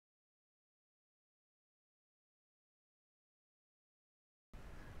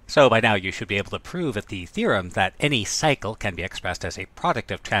So by now you should be able to prove at the theorem that any cycle can be expressed as a product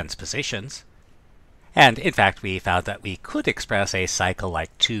of transpositions. And in fact, we found that we could express a cycle like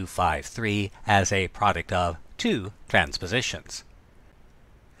 2, 5, 3 as a product of two transpositions.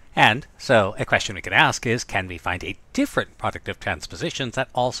 And so a question we could ask is, can we find a different product of transpositions that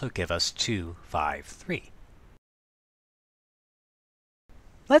also give us 2, 5, 3?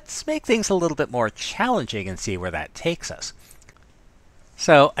 Let's make things a little bit more challenging and see where that takes us.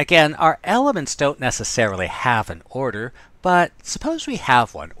 So again, our elements don't necessarily have an order, but suppose we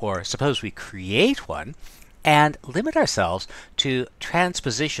have one, or suppose we create one, and limit ourselves to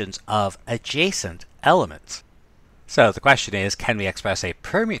transpositions of adjacent elements. So the question is, can we express a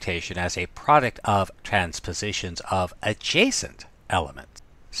permutation as a product of transpositions of adjacent elements?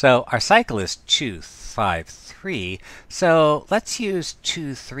 So our cycle is 2, 5, 3, so let's use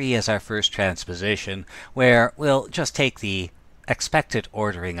 2, 3 as our first transposition, where we'll just take the expected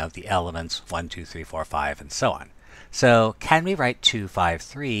ordering of the elements 1, 2, 3, 4, 5, and so on. So can we write 2, 5,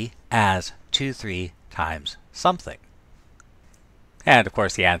 3 as 2, 3 times something? And of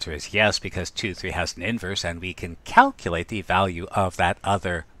course the answer is yes, because 2, 3 has an inverse, and we can calculate the value of that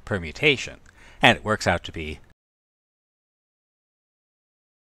other permutation. And it works out to be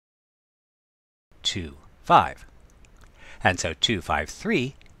 2, 5. And so 2, 5,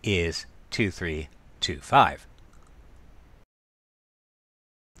 3 is 2, 3, 2, 5.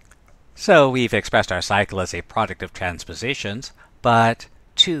 So we've expressed our cycle as a product of transpositions, but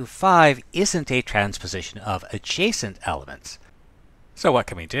 2, 5 isn't a transposition of adjacent elements. So what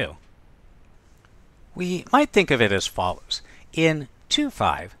can we do? We might think of it as follows. In 2,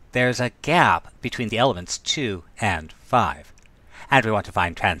 5, there's a gap between the elements 2 and 5, and we want to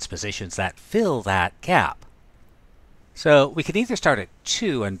find transpositions that fill that gap. So we can either start at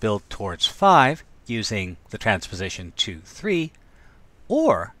 2 and build towards 5 using the transposition 2, 3,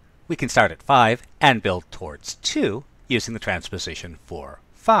 or we can start at 5 and build towards 2 using the transposition 4,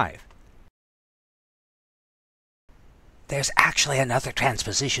 5. There's actually another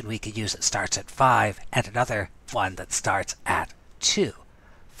transposition we could use that starts at 5 and another one that starts at 2.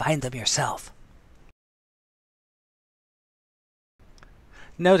 Find them yourself.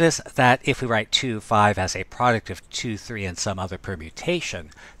 Notice that if we write 2, 5 as a product of 2, 3 and some other permutation,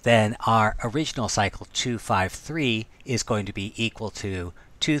 then our original cycle 2, 5, 3 is going to be equal to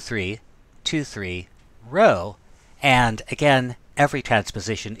 2, 3, 2, 3, rho, and again, every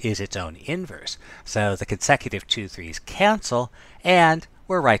transposition is its own inverse. So the consecutive 2, 3's cancel, and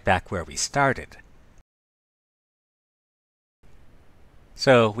we're right back where we started.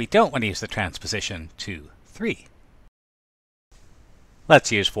 So we don't want to use the transposition 2, 3.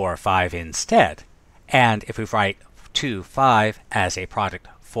 Let's use 4, 5 instead. And if we write 2, 5 as a product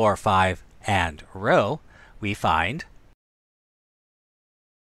 4, 5, and rho, we find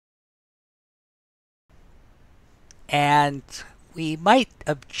and we might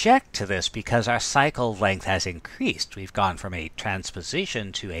object to this because our cycle length has increased. We've gone from a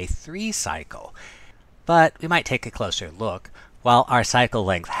transposition to a 3 cycle. But we might take a closer look. While our cycle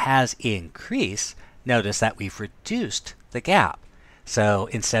length has increased, notice that we've reduced the gap. So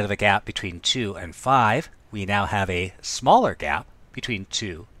instead of a gap between 2 and 5, we now have a smaller gap between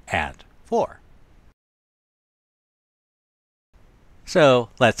 2 and 4. So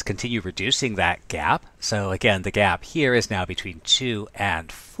let's continue reducing that gap. So again, the gap here is now between 2 and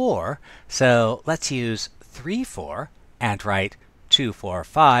 4. So let's use 3, 4 and write 2, 4,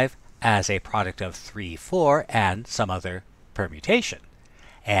 5 as a product of 3, 4 and some other permutation.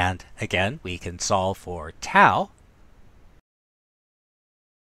 And again, we can solve for tau.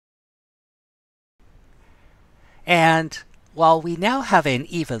 And while we now have an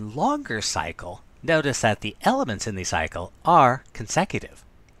even longer cycle, notice that the elements in the cycle are consecutive.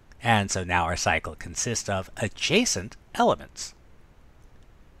 And so now our cycle consists of adjacent elements.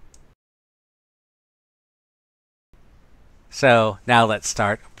 So now let's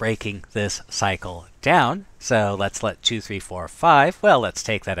start breaking this cycle down. So let's let 2, 3, 4, 5, well, let's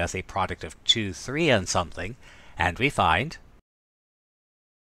take that as a product of 2, 3 and something, and we find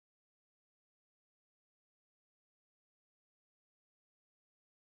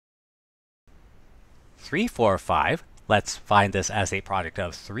 3, 4, 5. Let's find this as a product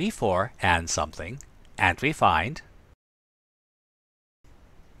of 3, 4 and something, and we find.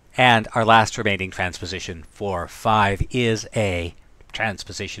 And our last remaining transposition 4, 5 is a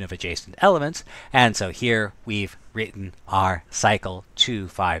transposition of adjacent elements, and so here we've written our cycle 2,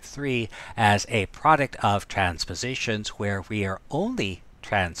 5, 3 as a product of transpositions where we are only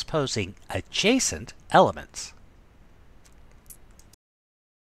transposing adjacent elements.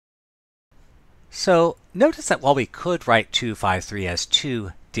 So notice that while we could write 2, 5, 3 as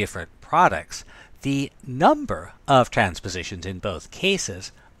two different products, the number of transpositions in both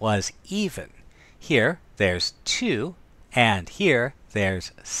cases was even. Here there's 2, and here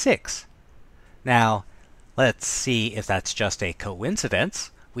there's 6. Now, let's see if that's just a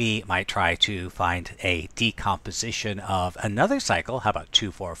coincidence. We might try to find a decomposition of another cycle, how about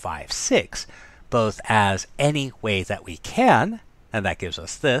 2, 4, 5, 6, both as any way that we can, and that gives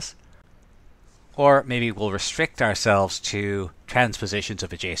us this. Or maybe we'll restrict ourselves to transpositions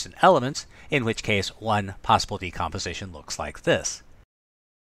of adjacent elements, in which case one possible decomposition looks like this.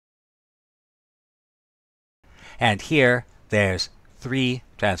 And here there's 3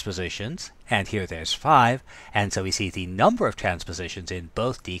 transpositions, and here there's 5, and so we see the number of transpositions in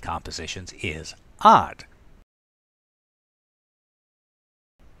both decompositions is odd.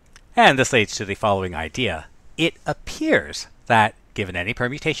 And this leads to the following idea. It appears that given any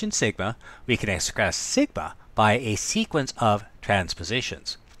permutation sigma, we can express sigma by a sequence of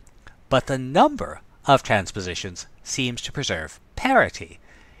transpositions. But the number of transpositions seems to preserve parity.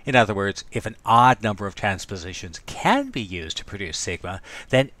 In other words, if an odd number of transpositions can be used to produce sigma,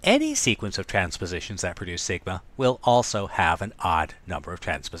 then any sequence of transpositions that produce sigma will also have an odd number of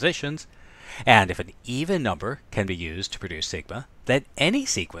transpositions. And if an even number can be used to produce sigma, then any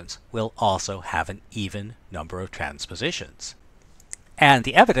sequence will also have an even number of transpositions. And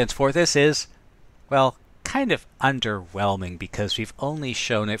the evidence for this is, well, kind of underwhelming because we've only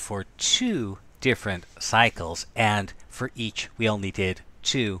shown it for 2 different cycles, and for each we only did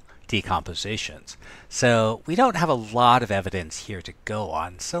 2 decompositions. So we don't have a lot of evidence here to go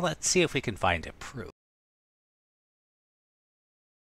on, so let's see if we can find a proof.